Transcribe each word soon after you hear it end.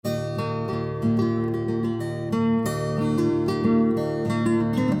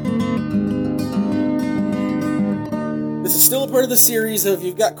still a part of the series of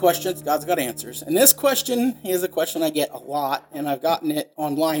You've Got Questions, God's Got Answers. And this question is a question I get a lot, and I've gotten it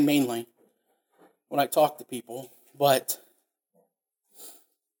online mainly when I talk to people. But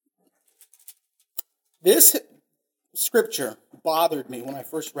this scripture bothered me when I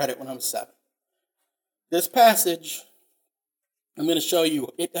first read it when I was 7. This passage, I'm going to show you,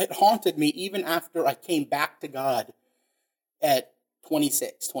 it haunted me even after I came back to God at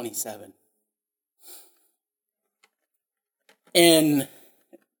 26, 27. And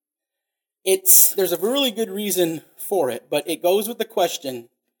there's a really good reason for it, but it goes with the question,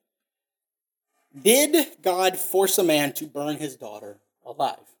 did God force a man to burn his daughter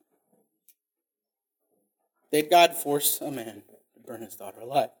alive? Did God force a man to burn his daughter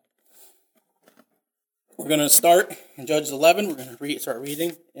alive? We're going to start in Judges 11. We're going to start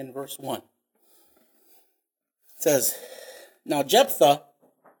reading in verse 1. It says, Now Jephthah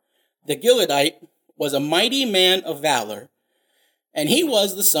the Gileadite was a mighty man of valor, and he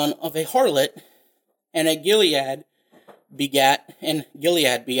was the son of a harlot, and Gilead begat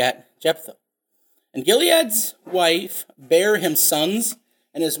Jephthah. And Gilead's wife bare him sons,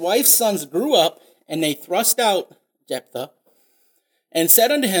 and his wife's sons grew up, and they thrust out Jephthah, and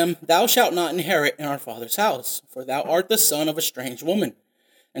said unto him, Thou shalt not inherit in our father's house, for thou art the son of a strange woman.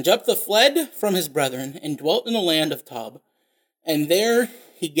 And Jephthah fled from his brethren, and dwelt in the land of Tob, and there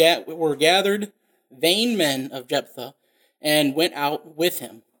were gathered vain men of Jephthah, and went out with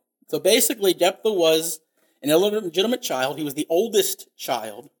him. So basically, Jephthah was an illegitimate child. He was the oldest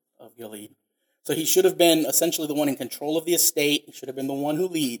child of Gilead. So he should have been essentially the one in control of the estate. He should have been the one who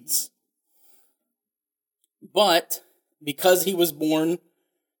leads. But because he was born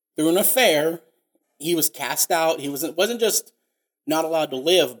through an affair, he was cast out. He wasn't just not allowed to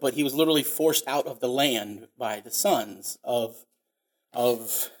live, but he was literally forced out of the land by the sons of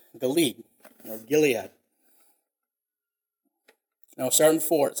Gilead, or Gilead. Now, starting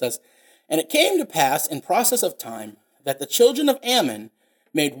 4, it says, And it came to pass in process of time that the children of Ammon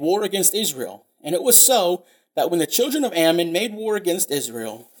made war against Israel. And it was so that when the children of Ammon made war against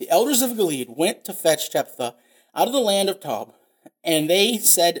Israel, the elders of Gilead went to fetch Jephthah out of the land of Tob. And they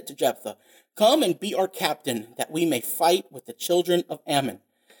said to Jephthah, Come and be our captain, that we may fight with the children of Ammon.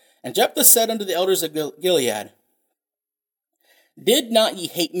 And Jephthah said unto the elders of Gilead, Did not ye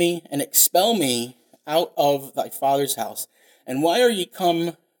hate me and expel me out of thy father's house? And why are ye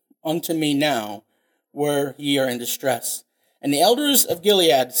come unto me now, where ye are in distress? And the elders of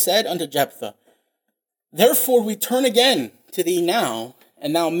Gilead said unto Jephthah, Therefore we turn again to thee now,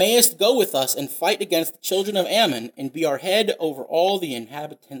 and thou mayest go with us and fight against the children of Ammon, and be our head over all the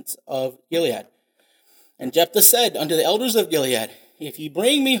inhabitants of Gilead. And Jephthah said unto the elders of Gilead, If ye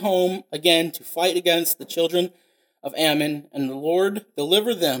bring me home again to fight against the children of Ammon, and the Lord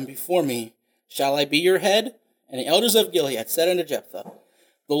deliver them before me, shall I be your head? And the elders of Gilead said unto Jephthah,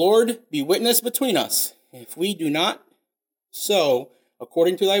 The Lord be witness between us. If we do not so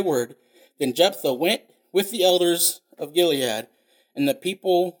according to thy word, then Jephthah went with the elders of Gilead, and the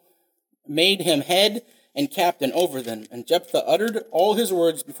people made him head and captain over them. And Jephthah uttered all his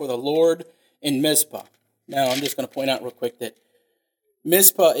words before the Lord in Mizpah. Now, I'm just going to point out real quick that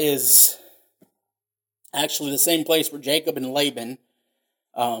Mizpah is actually the same place where Jacob and Laban,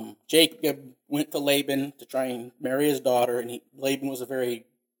 Jacob went to Laban to try and marry his daughter, and Laban was a very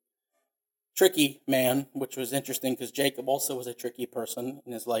tricky man, which was interesting because Jacob also was a tricky person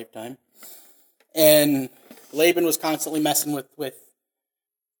in his lifetime. And Laban was constantly messing with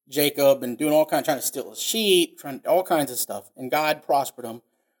Jacob and doing all kinds, trying to steal his sheep, trying all kinds of stuff. And God prospered him.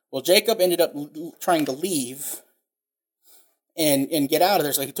 Well, Jacob ended up trying to leave and get out of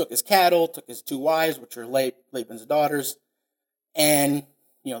there. So he took his cattle, took his 2 wives, which are Laban's daughters, and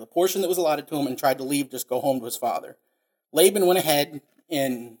the portion that was allotted to him, and tried to leave, just go home to his father. Laban went ahead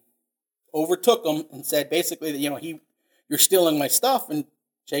and overtook him and said basically that, you're stealing my stuff. And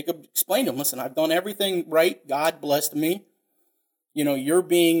Jacob explained to him, listen, I've done everything right. God blessed me. You're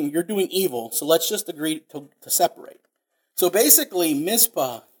doing evil. So let's just agree to separate. So basically,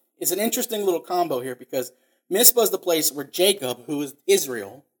 Mizpah is an interesting little combo here, because Mizpah is the place where Jacob, who is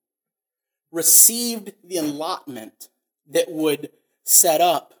Israel, received the allotment that would set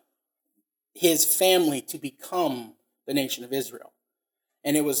up his family to become the nation of Israel.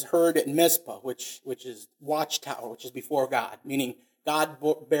 And it was heard at Mizpah, which is watchtower, which is before God, meaning God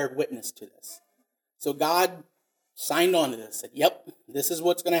bared witness to this. So God signed on to this, said, yep, this is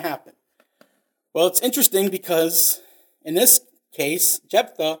what's going to happen. Well, it's interesting because in this case,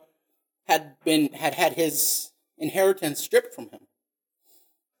 Jephthah had his inheritance stripped from him.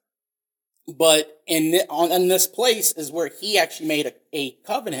 But in this place is where he actually made a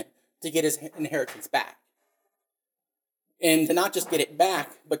covenant to get his inheritance back. and to not just get it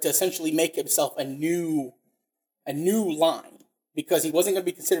back, but to essentially make himself a new line, because he wasn't going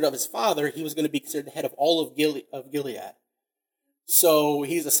to be considered of his father. He was going to be considered the head of all of Gilead. So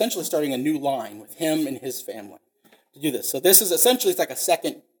he's essentially starting a new line with him and his family to do this. So this is essentially, it's like a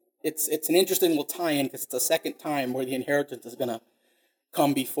second, it's an interesting little tie-in, because it's the second time where the inheritance is going to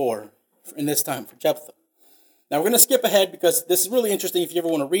come before, and this time for Jephthah. Now we're going to skip ahead because this is really interesting if you ever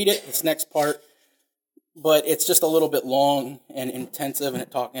want to read it, this next part, but it's just a little bit long and intensive, and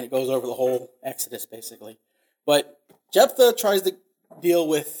it goes over the whole Exodus basically. But Jephthah tries to deal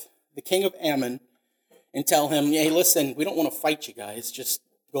with the king of Ammon and tell him, hey, listen, we don't want to fight you guys, just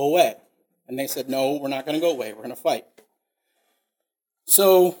go away. And they said, no, we're not going to go away, we're going to fight.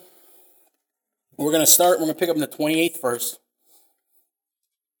 So we're going to pick up in the 28th verse.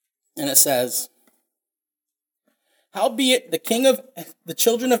 And it says, howbeit the king of the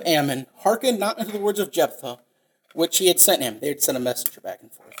children of Ammon hearkened not unto the words of Jephthah, which he had sent him. They had sent a messenger back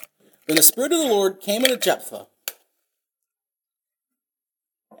and forth. Then the Spirit of the Lord came unto Jephthah,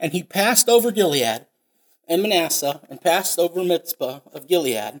 and he passed over Gilead and Manasseh, and passed over Mizpah of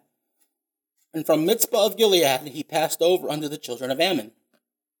Gilead. And from Mizpah of Gilead he passed over unto the children of Ammon.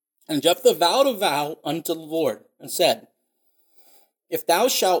 And Jephthah vowed a vow unto the Lord, and said, if thou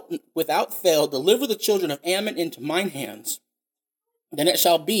shalt without fail deliver the children of Ammon into mine hands, then it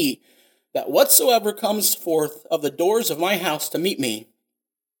shall be that whatsoever comes forth of the doors of my house to meet me,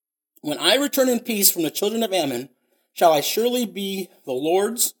 when I return in peace from the children of Ammon, shall I surely be the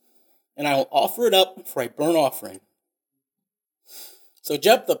Lord's, and I will offer it up for a burnt offering. So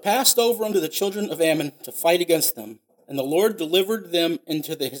Jephthah passed over unto the children of Ammon to fight against them, and the Lord delivered them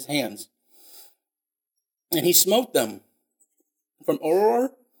into his hands. And he smote them from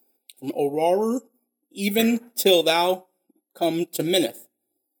Aroer, even till thou come to Minnith,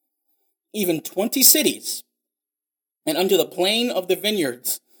 even 20 cities, and unto the plain of the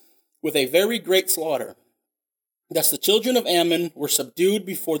vineyards, with a very great slaughter. Thus the children of Ammon were subdued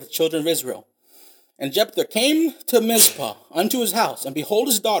before the children of Israel. And Jephthah came to Mizpah unto his house, and behold,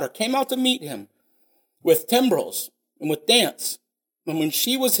 his daughter came out to meet him with timbrels and with dance, and when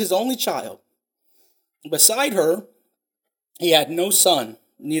she was his only child. Beside her he had no son,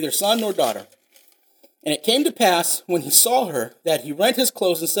 neither son nor daughter. And it came to pass, when he saw her, that he rent his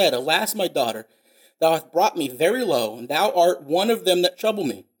clothes and said, alas, my daughter, thou hast brought me very low, and thou art one of them that trouble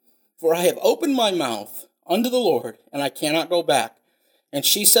me. For I have opened my mouth unto the Lord, and I cannot go back. And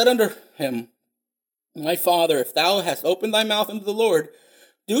she said unto him, my father, if thou hast opened thy mouth unto the Lord,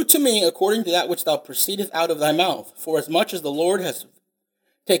 do to me according to that which thou proceedeth out of thy mouth. For as much as the Lord has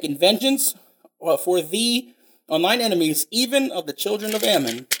taken vengeance for thee on thine enemies, even of the children of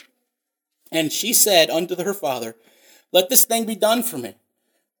Ammon. And she said unto her father, let this thing be done for me.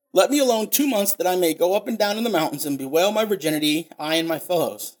 Let me alone 2 months, that I may go up and down in the mountains and bewail my virginity, I and my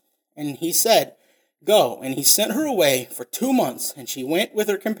fellows. And he said, go. And he sent her away for 2 months, and she went with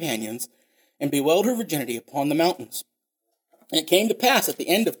her companions and bewailed her virginity upon the mountains. And it came to pass at the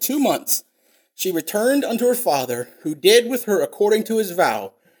end of 2 months, she returned unto her father, who did with her according to his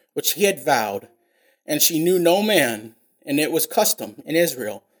vow, which he had vowed. And she knew no man, and it was custom in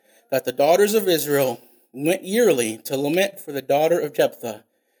Israel that the daughters of Israel went yearly to lament for the daughter of Jephthah,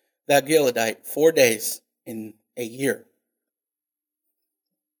 that Gileadite, 4 days in a year.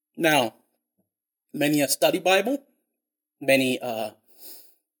 Now, many a study Bible, many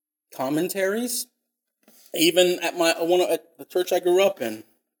commentaries, even at at the church I grew up in,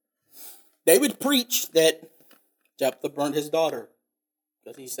 they would preach that Jephthah burnt his daughter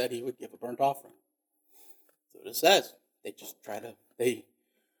because he said he would give a burnt offering. That's what it says. They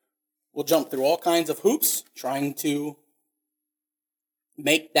will jump through all kinds of hoops trying to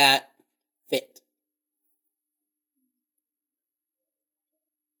make that fit.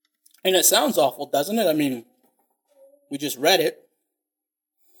 And it sounds awful, doesn't it? I mean, we just read it.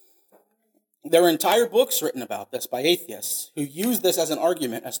 There are entire books written about this by atheists who use this as an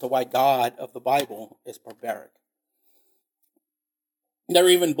argument as to why God of the Bible is barbaric. There are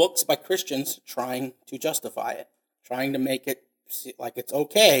even books by Christians trying to justify it, trying to make it like it's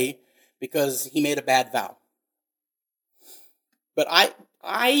okay because he made a bad vow. But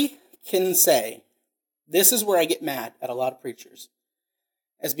I can say, this is where I get mad at a lot of preachers,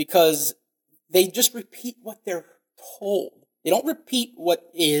 is because they just repeat what they're told. They don't repeat what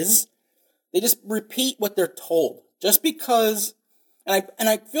is. They just repeat what they're told. Just because, and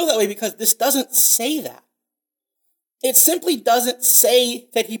I feel that way because this doesn't say that. It simply doesn't say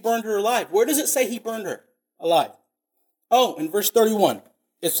that he burned her alive. Where does it say he burned her alive? Oh, in verse 31,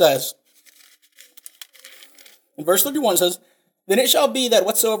 it says, then it shall be that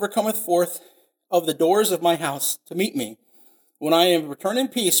whatsoever cometh forth of the doors of my house to meet me, when I am returned in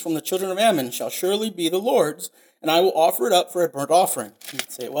peace from the children of Ammon shall surely be the Lord's, and I will offer it up for a burnt offering. And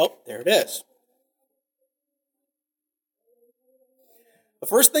you'd say, well, there it is. The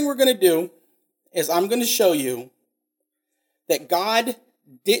first thing we're going to do is I'm going to show you that God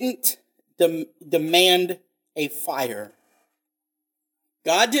didn't demand a fire.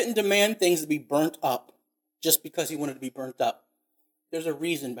 God didn't demand things to be burnt up just because he wanted to be burnt up. There's a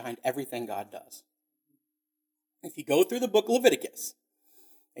reason behind everything God does. If you go through the book of Leviticus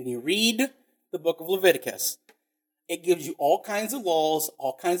and you read the book of Leviticus, it gives you all kinds of laws,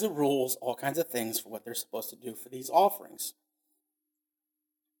 all kinds of rules, all kinds of things for what they're supposed to do for these offerings.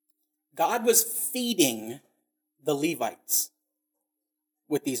 God was feeding the Levites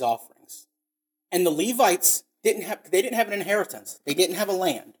with these offerings. And the Levites didn't have an inheritance. They didn't have a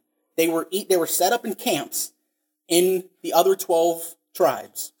land. They were set up in camps in the other 12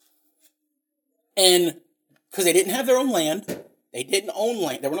 tribes. And because they didn't have their own land, they didn't own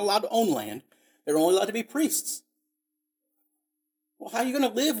land. They weren't allowed to own land. They were only allowed to be priests. Well, how are you going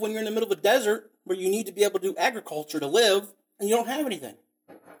to live when you're in the middle of a desert where you need to be able to do agriculture to live and you don't have anything?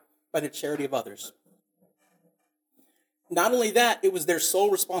 By the charity of others. Not only that, it was their sole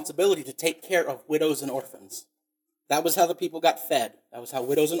responsibility to take care of widows and orphans. That was how the people got fed. That was how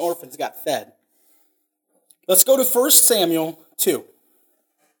widows and orphans got fed. Let's go to 1 Samuel 2.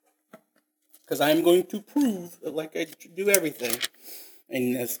 Because I'm going to prove that, like I do everything,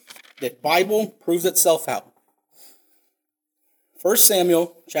 and the Bible proves itself out. 1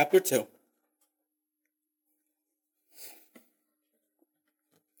 Samuel chapter 2.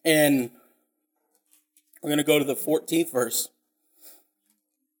 And we're going to go to the 14th verse.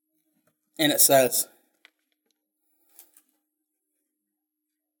 And it says,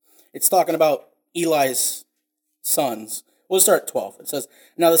 it's talking about Eli's sons. We'll start at 12. It says,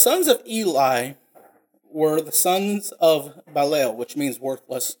 now the sons of Eli were the sons of Baalal, which means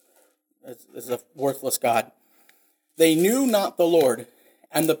worthless. Is a worthless god. They knew not the Lord.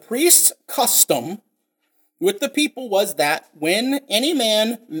 And the priest's custom with the people was that when any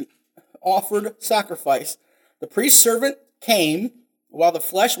man offered sacrifice, the priest's servant came while the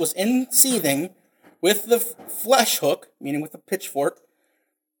flesh was in seething with the flesh hook, meaning with a pitchfork,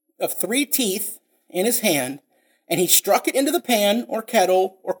 of 3 teeth in his hand, and he struck it into the pan or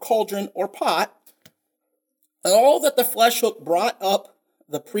kettle or cauldron or pot. And all that the flesh hook brought up,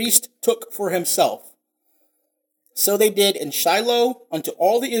 the priest took for himself. So they did in Shiloh unto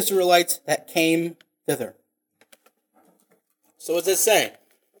all the Israelites that came thither. So what does it say?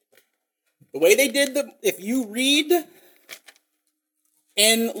 The way they did if you read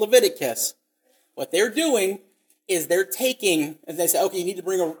in Leviticus, what they're doing is they're taking, and they say, okay, you need to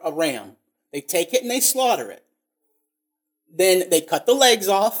bring a ram. They take it and they slaughter it. Then they cut the legs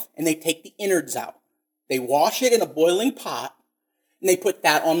off and they take the innards out. They wash it in a boiling pot and they put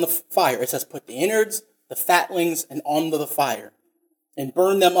that on the fire. It says put the innards, the fatlings, and onto the fire and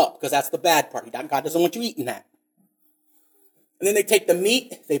burn them up because that's the bad part. God doesn't want you eating that. And then they take the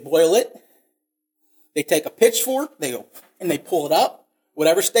meat, they boil it. They take a pitchfork, they go and they pull it up.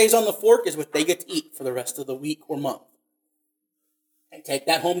 Whatever stays on the fork is what they get to eat for the rest of the week or month. And take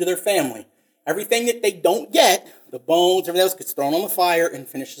that home to their family. Everything that they don't get, the bones, everything else gets thrown on the fire and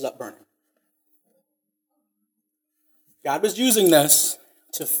finishes up burning. God was using this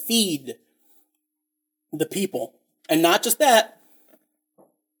to feed the people. And not just that,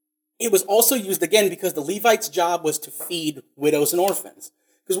 it was also used again because the Levites' job was to feed widows and orphans.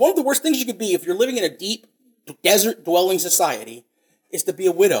 Because one of the worst things you could be if you're living in a deep desert dwelling society is to be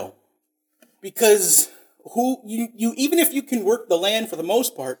a widow. Because even if you can work the land for the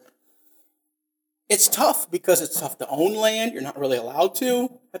most part, it's tough because it's tough to own land. You're not really allowed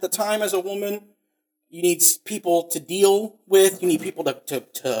to at the time as a woman. You need people to deal with. You need people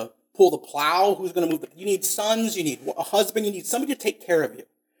to pull the plow. Who's going to move? You need sons. You need a husband. You need somebody to take care of you.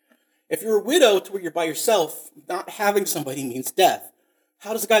 If you're a widow to where you're by yourself, not having somebody means death.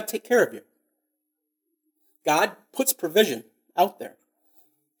 How does God take care of you? God puts provision out there.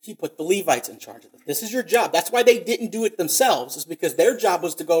 He put the Levites in charge of it. This is your job. That's why they didn't do it themselves, is because their job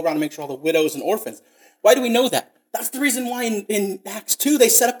was to go around and make sure all the widows and orphans. Why do we know that? That's the reason why in Acts 2 they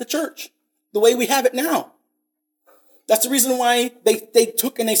set up the church the way we have it now. That's the reason why they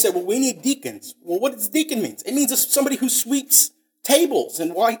took and they said, well, we need deacons. Well, what does deacon mean? It means somebody who sweeps tables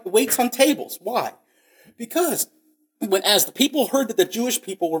and waits on tables. Why? Because as the people heard that the Jewish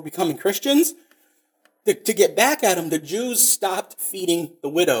people were becoming Christians, to get back at them, the Jews stopped feeding the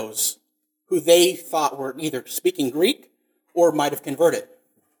widows who they thought were either speaking Greek or might have converted.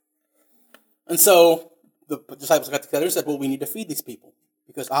 And so the disciples got together and said, well, we need to feed these people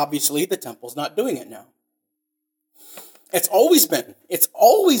because obviously the temple's not doing it now. It's always been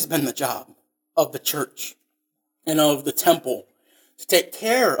the job of the church and of the temple to take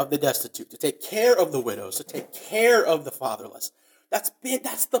care of the destitute, to take care of the widows, to take care of the fatherless. That's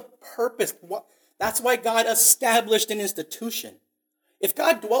the purpose. That's why God established an institution. If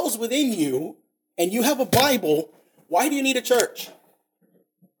God dwells within you and you have a Bible, why do you need a church?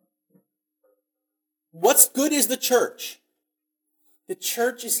 What's good is the church? The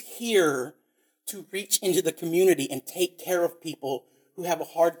church is here to reach into the community and take care of people who have a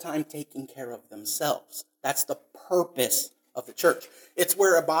hard time taking care of themselves. That's the purpose of the church. It's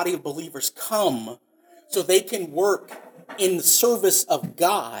where a body of believers come so they can work in the service of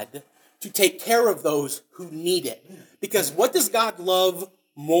God to take care of those who need it. Because what does God love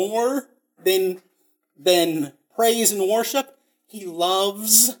more than praise and worship? He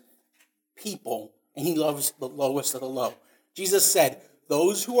loves people, and he loves the lowest of the low. Jesus said,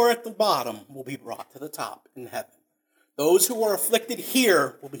 those who are at the bottom will be brought to the top in heaven. Those who are afflicted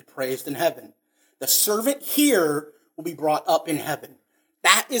here will be praised in heaven. The servant here will be brought up in heaven.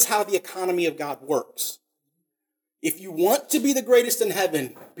 That is how the economy of God works. If you want to be the greatest in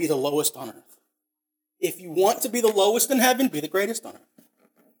heaven, be the lowest on earth. If you want to be the lowest in heaven, be the greatest on earth.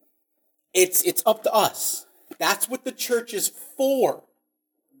 It's up to us. That's what the church is for.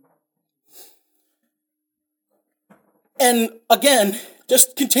 And again,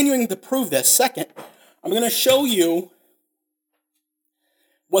 just continuing to prove this, second, I'm going to show you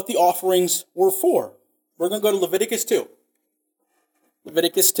what the offerings were for. We're going to go to Leviticus 2.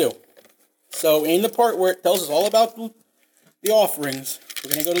 Leviticus 2. So in the part where it tells us all about the offerings,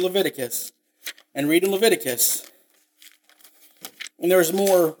 we're going to go to Leviticus and read in Leviticus. And there's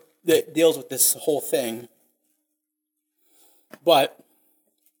more that deals with this whole thing. But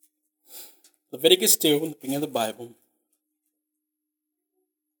Leviticus 2, in the beginning of the Bible,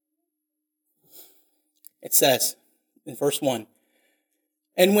 it says in verse 1,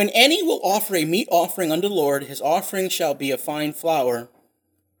 and when any will offer a meat offering unto the Lord, his offering shall be of fine flour,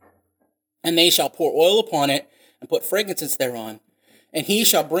 and they shall pour oil upon it, and put frankincense thereon. And he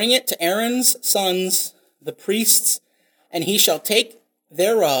shall bring it to Aaron's sons, the priests, and he shall take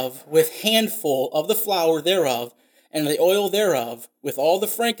thereof with handful of the flour thereof, and the oil thereof, with all the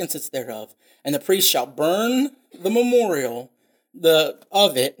frankincense thereof. And the priest shall burn the memorial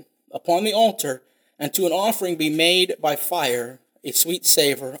of it upon the altar, and to an offering be made by fire, a sweet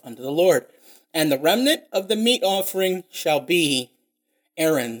savor unto the Lord. And the remnant of the meat offering shall be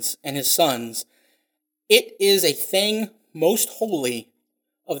Aaron's and his sons. It is a thing most holy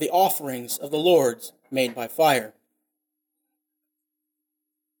of the offerings of the Lord's made by fire.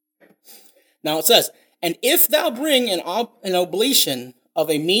 Now it says, and if thou bring an oblation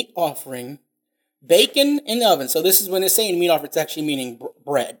of a meat offering, bacon in the oven. So this is when it's saying meat offering, it's actually meaning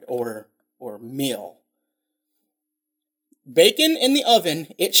bread or meal. Bacon in the oven,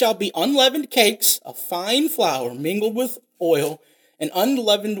 it shall be unleavened cakes of fine flour mingled with oil, and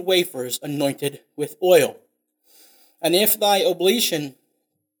unleavened wafers anointed with oil. And if thy oblation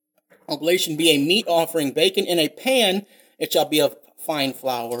be a meat offering, bacon in a pan, it shall be of fine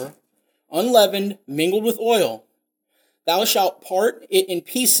flour, unleavened, mingled with oil. Thou shalt part it in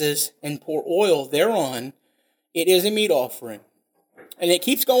pieces and pour oil thereon. It is a meat offering. And it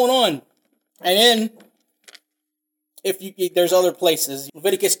keeps going on. And then, there's other places,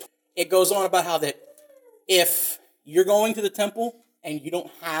 Leviticus, it goes on about how that if you're going to the temple and you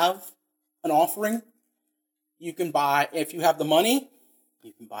don't have an offering, you can buy, if you have the money,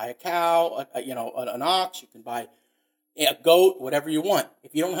 you can buy a cow, an ox, you can buy a goat, whatever you want.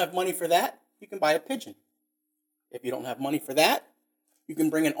 If you don't have money for that, you can buy a pigeon. If you don't have money for that, you can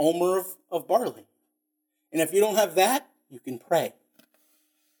bring an omer of barley. And if you don't have that, you can pray.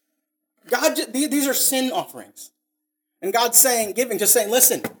 These are sin offerings. And God's saying,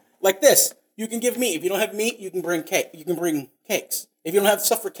 listen, like this, you can give meat. If you don't have meat, you can bring cake. You can bring cakes. If you don't have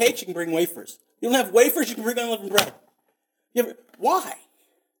stuff for cakes, you can bring wafers. If you don't have wafers, you can bring unleavened bread. Why?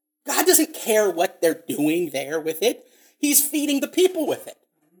 God doesn't care what they're doing there with it. He's feeding the people with it.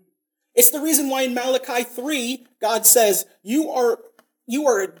 It's the reason why in Malachi 3, God says, you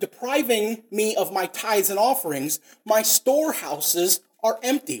are depriving me of my tithes and offerings. My storehouses are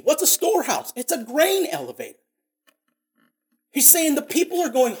empty. What's a storehouse? It's a grain elevator. He's saying the people are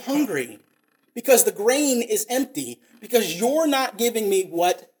going hungry because the grain is empty, because you're not giving me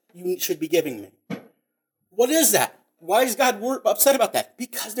what you should be giving me. What is that? Why is God upset about that?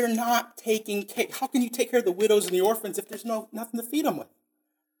 Because they're not taking care. How can you take care of the widows and the orphans if there's nothing to feed them with?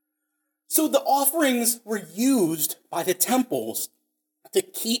 So the offerings were used by the temples to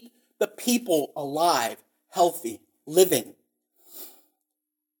keep the people alive, healthy, living.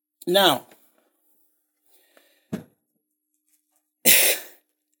 Now,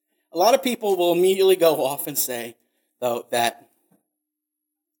 A lot of people will immediately go off and say, though, that,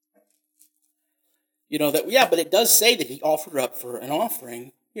 but it does say that he offered up for an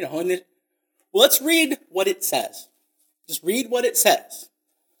offering, well, let's read what it says. Just read what it says.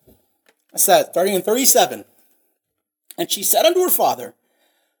 It says, starting in 37, and she said unto her father,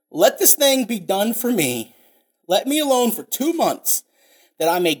 let this thing be done for me. Let me alone for 2 months, that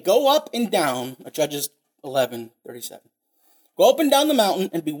I may go up and down, Judges 11:37. Go up and down the mountain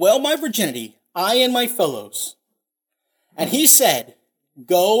and bewail my virginity, I and my fellows. And he said,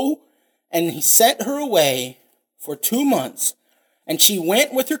 go, and he sent her away for 2 months, and she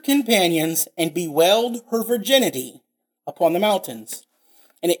went with her companions and bewailed her virginity upon the mountains.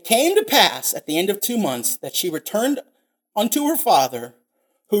 And it came to pass at the end of 2 months that she returned unto her father,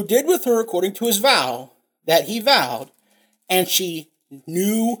 who did with her according to his vow that he vowed, and she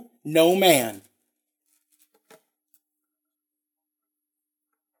knew no man.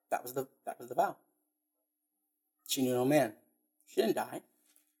 That was the vow. She knew no man. She didn't die.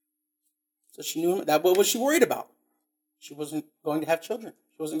 So she knew that. What was she worried about? She wasn't going to have children.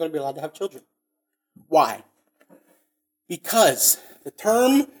 She wasn't going to be allowed to have children. Why? Because the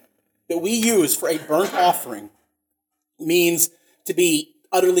term that we use for a burnt offering means to be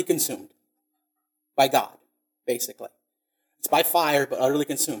utterly consumed by God, basically. It's by fire, but utterly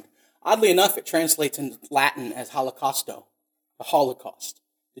consumed. Oddly enough, it translates in Latin as holocausto, the Holocaust,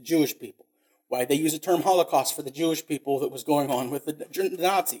 the Jewish people. Why they use the term Holocaust for the Jewish people that was going on with the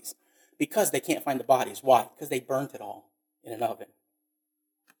Nazis? Because they can't find the bodies. Why? Because they burnt it all in an oven.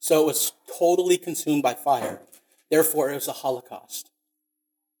 So it was totally consumed by fire. Therefore, it was a Holocaust.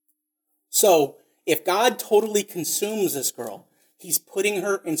 So, if God totally consumes this girl, he's putting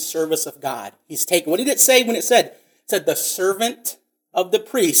her in service of God. He's taking, what did it say when it said? It said the servant of the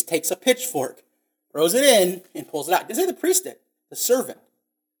priest takes a pitchfork, throws it in, and pulls it out. It didn't say the priest did, the servant.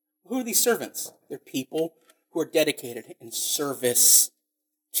 Who are these servants? They're people who are dedicated in service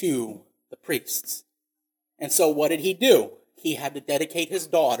to the priests. And so what did he do? He had to dedicate his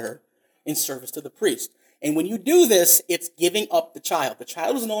daughter in service to the priest. And when you do this, it's giving up the child. The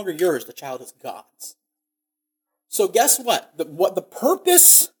child is no longer yours. The child is God's. So guess what? The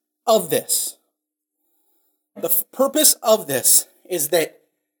purpose of this, is that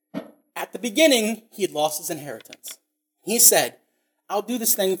at the beginning, he had lost his inheritance. He said, I'll do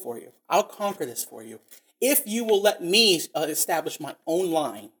this thing for you. I'll conquer this for you. If you will let me establish my own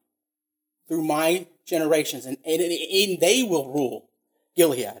line through my generations, and they will rule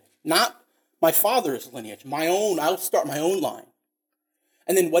Gilead. Not my father's lineage, my own. I'll start my own line.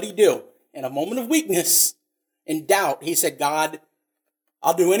 And then what did he do? In a moment of weakness and doubt, he said, God,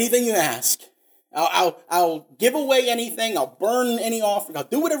 I'll do anything you ask. I'll give away anything. I'll burn any offering. I'll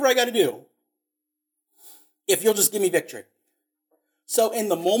do whatever I got to do if you'll just give me victory. So in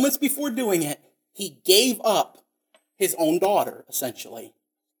the moments before doing it, he gave up his own daughter, essentially,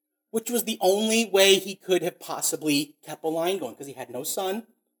 which was the only way he could have possibly kept a line going, because he had no son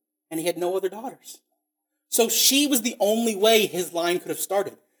and he had no other daughters. So she was the only way his line could have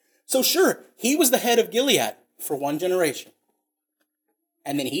started. So sure, he was the head of Gilead for one generation.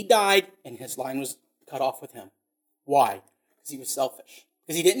 And then he died and his line was cut off with him. Why? Because he was selfish.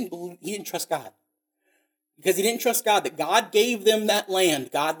 Because he didn't trust God. Because he didn't trust God, that God gave them that land,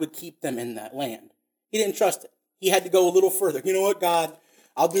 God would keep them in that land. He didn't trust it. He had to go a little further. You know what, God?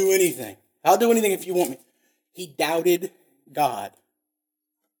 I'll do anything. I'll do anything if you want me. He doubted God.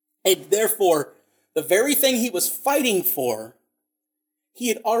 And therefore, the very thing he was fighting for, he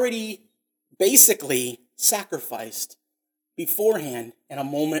had already basically sacrificed beforehand in a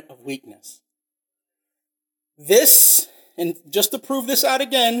moment of weakness. This, and just to prove this out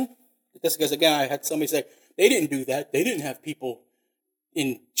again, because again, I had somebody say, they didn't do that. They didn't have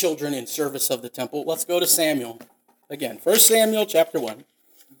children in service of the temple. Let's go to Samuel. Again, 1 Samuel chapter 1.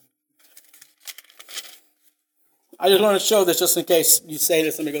 I just want to show this just in case you say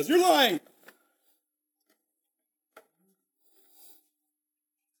this and somebody goes, you're lying. It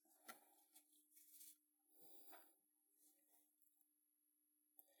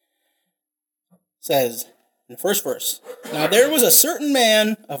says in the first verse, now there was a certain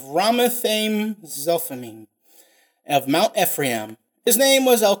man of Ramathaim Zophim of Mount Ephraim. His name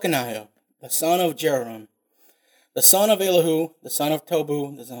was Elkanah, the son of Jeroham, the son of Elihu, the son of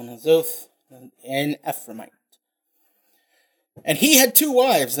Tobu, the son of Zoth, an Ephraimite. And he had 2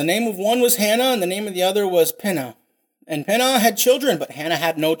 wives. The name of one was Hannah, and the name of the other was Peninnah. And Peninnah had children, but Hannah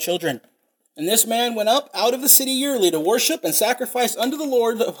had no children. And this man went up out of the city yearly to worship and sacrifice unto the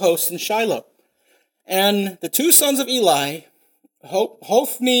Lord of hosts in Shiloh. And the 2 sons of Eli,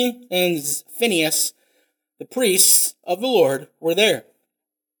 Hophni and Phinehas, the priests of the Lord, were there.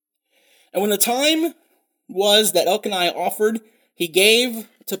 And when the time was that Elkanah offered, he gave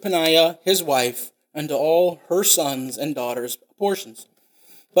to Peninnah his wife and to all her sons and daughters portions.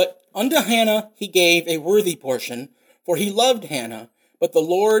 But unto Hannah he gave a worthy portion, for he loved Hannah, but the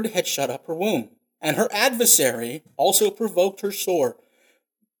Lord had shut up her womb. And her adversary also provoked her sore,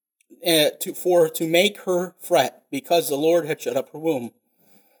 to make her fret, because the Lord had shut up her womb.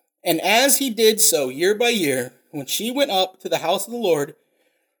 And as he did so year by year, when she went up to the house of the Lord,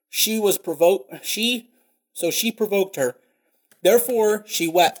 she provoked her. Therefore she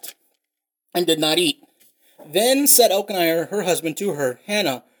wept and did not eat. Then said Elkanah her husband to her,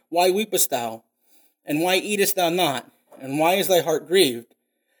 Hannah, why weepest thou? And why eatest thou not? And why is thy heart grieved?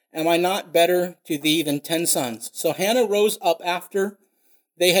 Am I not better to thee than 10 sons? So Hannah rose up after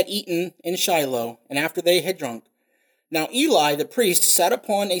they had eaten in Shiloh, and after they had drunk. Now Eli the priest sat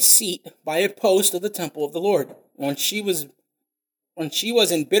upon a seat by a post of the temple of the Lord. When she was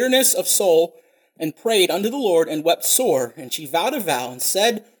in bitterness of soul, and prayed unto the Lord, and wept sore, and she vowed a vow, and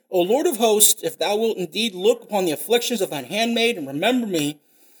said, O Lord of hosts, if thou wilt indeed look upon the afflictions of thine handmaid, and remember me,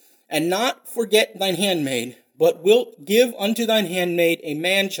 and not forget thine handmaid, but wilt give unto thine handmaid a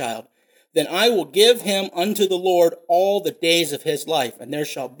man-child, then I will give him unto the Lord all the days of his life, and there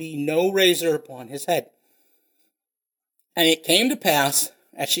shall be no razor upon his head. And it came to pass,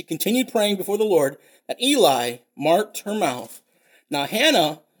 as she continued praying before the Lord, that Eli marked her mouth. Now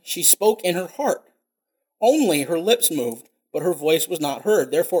Hannah, she spoke in her heart. Only her lips moved, but her voice was not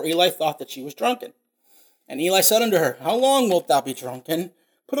heard. Therefore Eli thought that she was drunken. And Eli said unto her, How long wilt thou be drunken?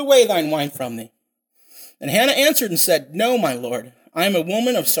 Put away thine wine from thee. And Hannah answered and said, No, my lord, I am a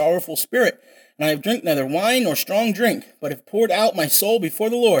woman of sorrowful spirit, and I have drank neither wine nor strong drink, but have poured out my soul before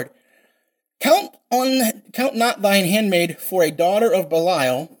the Lord. Count not thine handmaid for a daughter of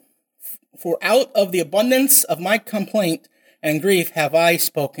Belial, for out of the abundance of my complaint and grief have I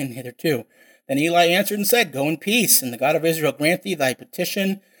spoken hitherto. Then Eli answered and said, Go in peace, and the God of Israel grant thee thy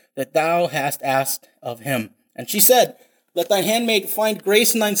petition that thou hast asked of him. And she said, Let thine handmaid find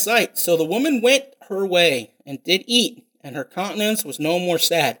grace in thine sight. So the woman went her way, and did eat, and her countenance was no more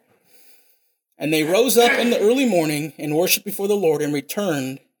sad. And they rose up in the early morning, and worshipped before the Lord, and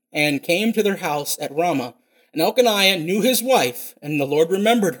returned, and came to their house at Ramah. And Elkanah knew his wife, and the Lord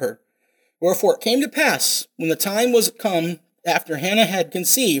remembered her. Wherefore it came to pass, when the time was come, after Hannah had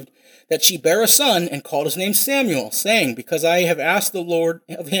conceived, that she bare a son, and called his name Samuel, saying, Because I have asked him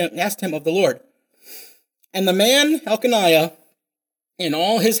of the Lord. And the man Elkanah and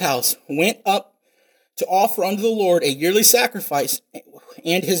all his house went up to offer unto the Lord a yearly sacrifice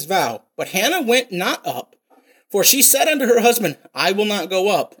and his vow. But Hannah went not up, for she said unto her husband, I will not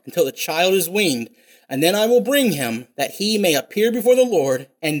go up until the child is weaned, and then I will bring him, that he may appear before the Lord,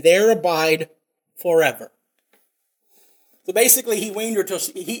 and there abide forever. So basically, he weaned her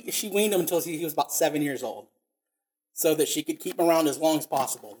she weaned him until he was about 7 years old, so that she could keep him around as long as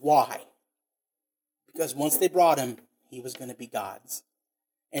possible. Why? Because once they brought him, he was going to be God's.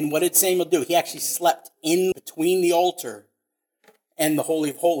 And what did Samuel do? He actually slept in between the altar and the Holy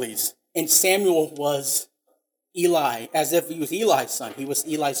of Holies. And Samuel was Eli, as if he was Eli's son. He was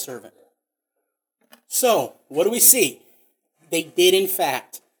Eli's servant. So, what do we see? They did, in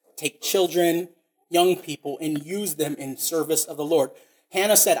fact, take children, young people, and use them in service of the Lord.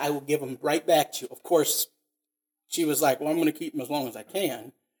 Hannah said, I will give them right back to you. Of course, she was like, well, I'm going to keep them as long as I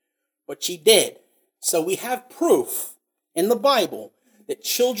can. But she did. So we have proof in the Bible that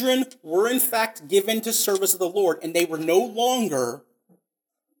children were in fact given to service of the Lord, and they were no longer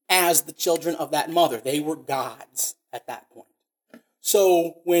as the children of that mother. They were God's at that point.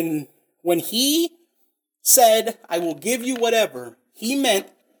 So when he said, I will give you whatever, he meant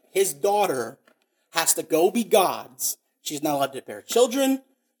his daughter has to go be God's. She's not allowed to bear children.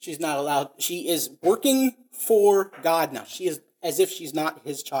 She is working for God now. She is as if she's not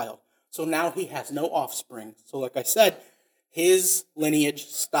his child. So now he has no offspring. So like I said, his lineage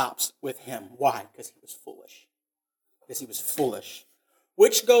stops with him. Why? Because he was foolish.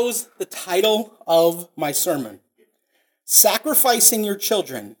 Which goes the title of my sermon. Sacrificing your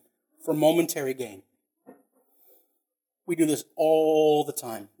children for momentary gain. We do this all the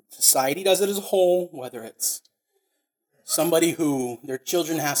time. Society does it as a whole, whether it's somebody who their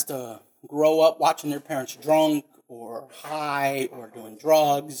children has to grow up watching their parents drunk or high or doing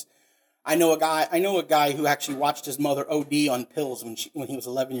drugs. I know a guy who actually watched his mother OD on pills when he was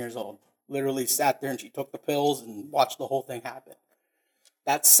 11 years old. Literally sat there and she took the pills and watched the whole thing happen.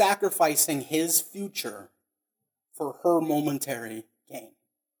 That's sacrificing his future for her momentary gain.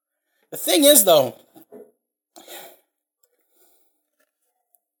 The thing is, though,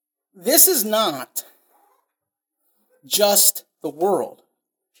 this is not just the world.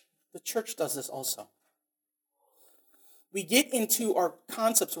 The church does this also. We get into our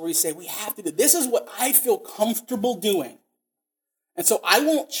concepts where we say, we have to do, this is what I feel comfortable doing. And so I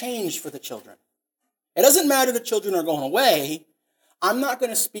won't change for the children. It doesn't matter the children are going away. I'm not going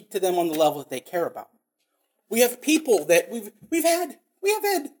to speak to them on the level that they care about. We have people that we have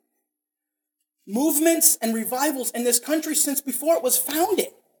had movements and revivals in this country since before it was founded.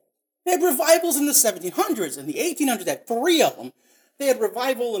 They had revivals in the 1700s and the 1800s. They had 3 of them. They had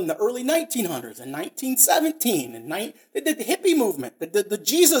revival in the early 1900s and 1917. And they did the hippie movement, the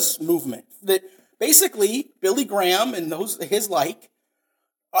Jesus movement. That basically Billy Graham and his like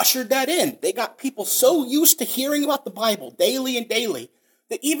ushered that in. They got people so used to hearing about the Bible daily and daily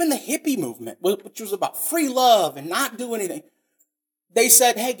that even the hippie movement, which was about free love and not do anything, they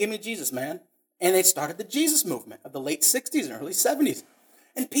said, hey, give me Jesus, man. And they started the Jesus movement of the late 60s and early 70s.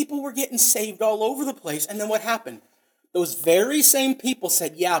 And people were getting saved all over the place. And then what happened? Those very same people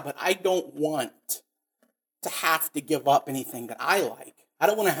said, yeah, but I don't want to have to give up anything that I like. I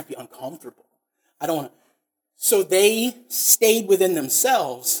don't want to have to be uncomfortable. I don't want to. So they stayed within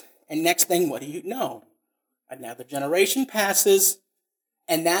themselves. And next thing, what do you know? Another generation passes.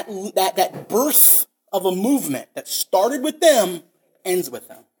 And that birth of a movement that started with them ends with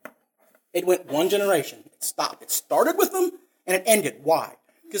them. It went one generation. It stopped. It started with them and it ended. Why?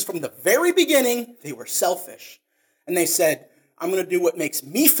 Because from the very beginning, they were selfish. And they said, I'm going to do what makes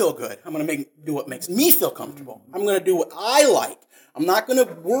me feel good. I'm going to do what makes me feel comfortable. I'm going to do what I like. I'm not going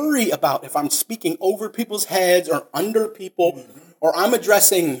to worry about if I'm speaking over people's heads or under people, or I'm only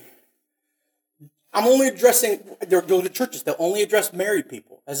addressing, they'll go to churches, they'll only address married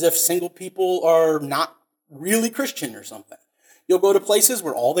people, as if single people are not really Christian or something. You'll go to places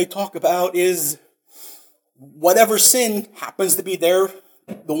where all they talk about is whatever sin happens to be the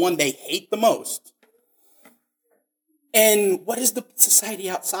one they hate the most. And what is the society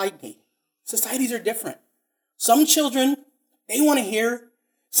outside me? Societies are different. Some children, they want to hear,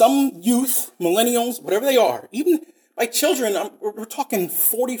 some youth, millennials, whatever they are, even by children, we're talking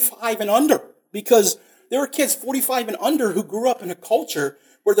 45 and under, because there were kids 45 and under who grew up in a culture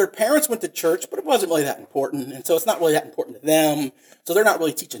where their parents went to church, but it wasn't really that important, and so it's not really that important to them, so they're not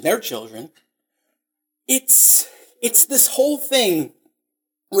really teaching their children. It's this whole thing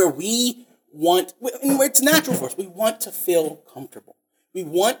where it's natural for us. We want to feel comfortable. We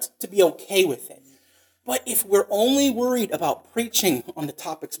want to be okay with it. But if we're only worried about preaching on the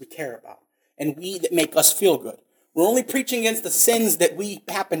topics we care about and that make us feel good, we're only preaching against the sins that we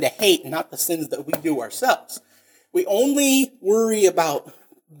happen to hate, not the sins that we do ourselves. We only worry about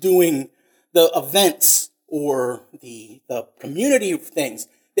doing the events or the community things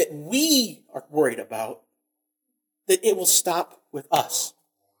that we are worried about, that it will stop with us.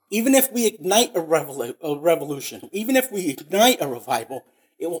 Even if we ignite a revolution, even if we ignite a revival,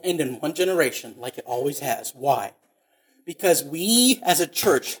 it will end in one generation like it always has. Why? Because we as a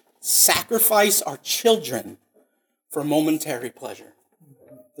church sacrifice our children for momentary pleasure,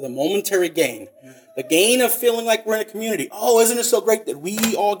 for the momentary gain. The gain of feeling like we're in a community. Oh, isn't it so great that we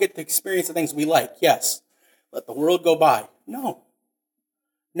all get to experience the things we like? Yes. Let the world go by. No.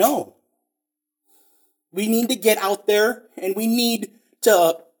 We need to get out there and we need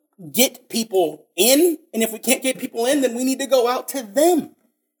to get people in. And if we can't get people in, then we need to go out to them.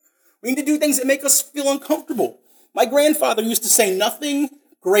 We need to do things that make us feel uncomfortable. My grandfather used to say, nothing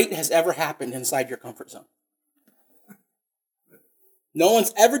great has ever happened inside your comfort zone. No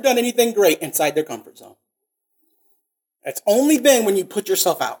one's ever done anything great inside their comfort zone. It's only been when you put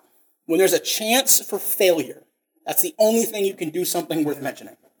yourself out. When there's a chance for failure. That's the only thing you can do something worth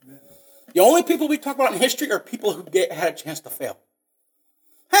mentioning. The only people we talk about in history are people who had a chance to fail.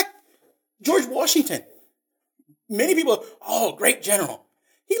 Heck, George Washington. Many people, great general.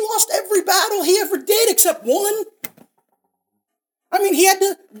 He lost every battle he ever did except one. I mean,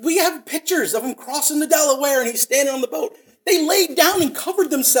 we have pictures of him crossing the Delaware and he's standing on the boat. They laid down and covered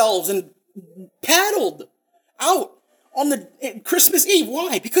themselves and paddled out on Christmas Eve.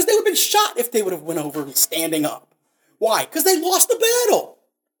 Why? Because they would have been shot if they would have went over standing up. Why? Because they lost the battle.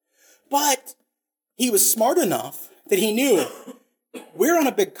 But he was smart enough that he knew we're on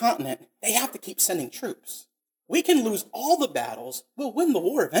a big continent. They have to keep sending troops. We can lose all the battles. We'll win the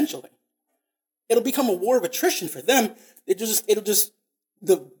war eventually. It'll become a war of attrition for them.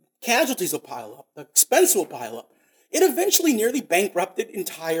 The casualties will pile up. The expense will pile up. It eventually nearly bankrupted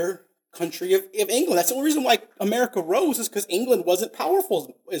entire country of England. That's the only reason why America rose, is because England wasn't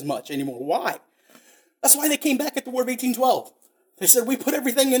powerful as much anymore. Why? That's why they came back at the War of 1812. They said, we put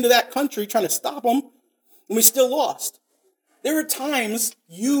everything into that country trying to stop them, and we still lost. There are times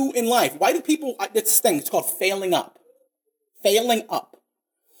in life, why do people, this thing, it's called failing up. Failing up.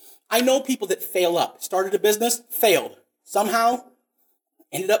 I know people that fail up. Started a business, failed. Somehow,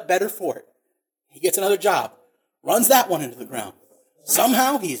 ended up better for it. He gets another job, runs that one into the ground.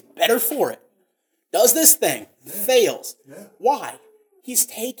 Somehow, he's better for it. Does this thing, fails. Why? He's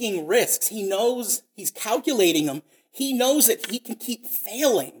taking risks. He knows, he's calculating them. He knows that he can keep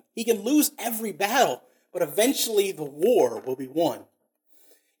failing. He can lose every battle, but eventually the war will be won.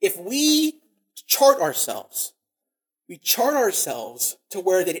 If we chart ourselves to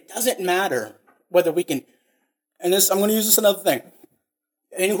where that it doesn't matter whether we can, and this, I'm going to use this another thing.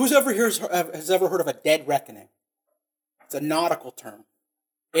 And who's ever here has ever heard of a dead reckoning? It's a nautical term.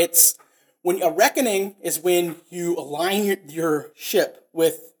 It's when a reckoning is when you align your ship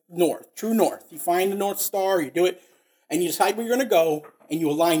with north, true north. You find the North Star, you do it, and you decide where you're going to go, and you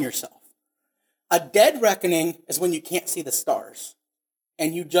align yourself. A dead reckoning is when you can't see the stars,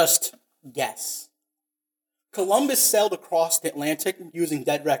 and you just guess. Columbus sailed across the Atlantic using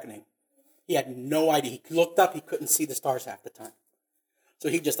dead reckoning. He had no idea. He looked up, he couldn't see the stars half the time. So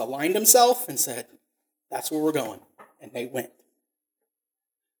he just aligned himself and said, that's where we're going. And they went.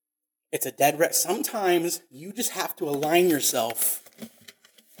 It's a dead reckoning. Sometimes you just have to align yourself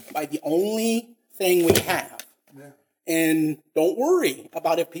by the only thing we have. Yeah. And don't worry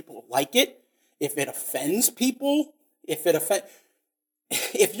about if people like it, if it offends people, if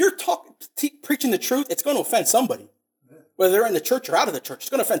you're preaching the truth, it's going to offend somebody. Yeah. Whether they're in the church or out of the church, it's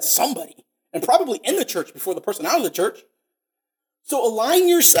going to offend somebody. And probably in the church before the person out of the church. So align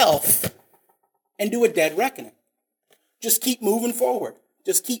yourself and do a dead reckoning. Just keep moving forward.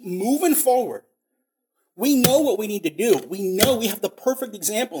 Just keep moving forward. We know what we need to do. We know we have the perfect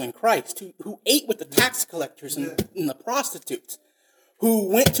example in Christ who ate with the tax collectors and the prostitutes, who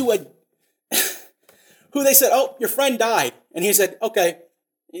went to who they said, oh, your friend died. And he said, okay,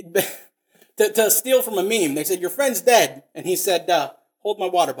 to steal from a meme, they said, your friend's dead. And he said, hold my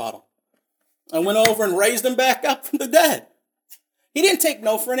water bottle. I went over and raised him back up from the dead. He didn't take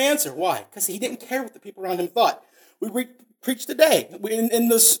no for an answer. Why? Because he didn't care what the people around him thought. We preached today in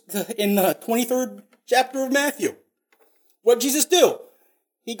the 23rd chapter of Matthew. What did Jesus do?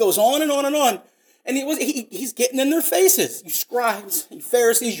 He goes on and on and on. And he's getting in their faces. You scribes, you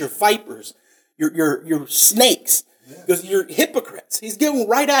Pharisees, you're vipers, you're snakes, because you're hypocrites. He's getting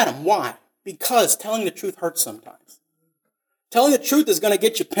right at them. Why? Because telling the truth hurts sometimes. Telling the truth is going to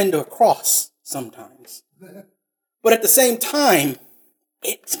get you pinned to a cross sometimes. But at the same time,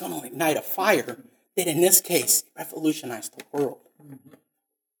 it's going to ignite a fire that in this case revolutionized the world.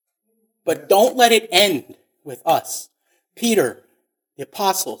 But don't let it end with us. Peter, the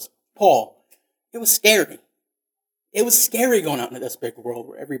apostles, Paul. It was scary. It was scary going out into this big world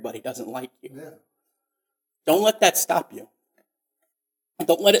where everybody doesn't like you. Yeah. Don't let that stop you.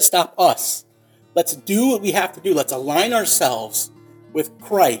 Don't let it stop us. Let's do what we have to do. Let's align ourselves with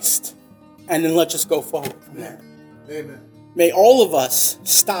Christ, and then let's just go forward from there. Amen. May all of us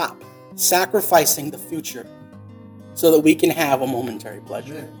stop sacrificing the future so that we can have a momentary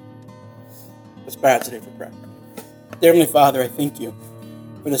pleasure. Amen. Let's bow today for prayer. Dear Heavenly Father, I thank you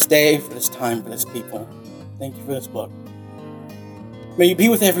for this day, for this time, for this people. Thank you for this book. May you be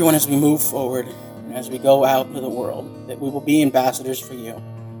with everyone as we move forward and as we go out into the world, that we will be ambassadors for you.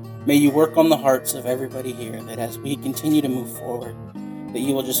 May you work on the hearts of everybody here, that as we continue to move forward, that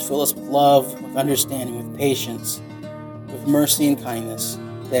you will just fill us with love, with understanding, with patience, with mercy and kindness,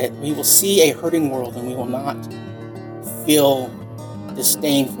 that we will see a hurting world and we will not feel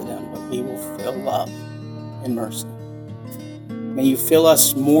disdain for them, but we will feel love and mercy. May you fill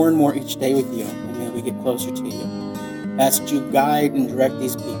us more and more each day with you, and may we get closer to you. Ask you guide and direct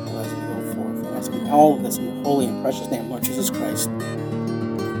these people as we go forth. And ask all of this in the holy and precious name of Lord Jesus Christ.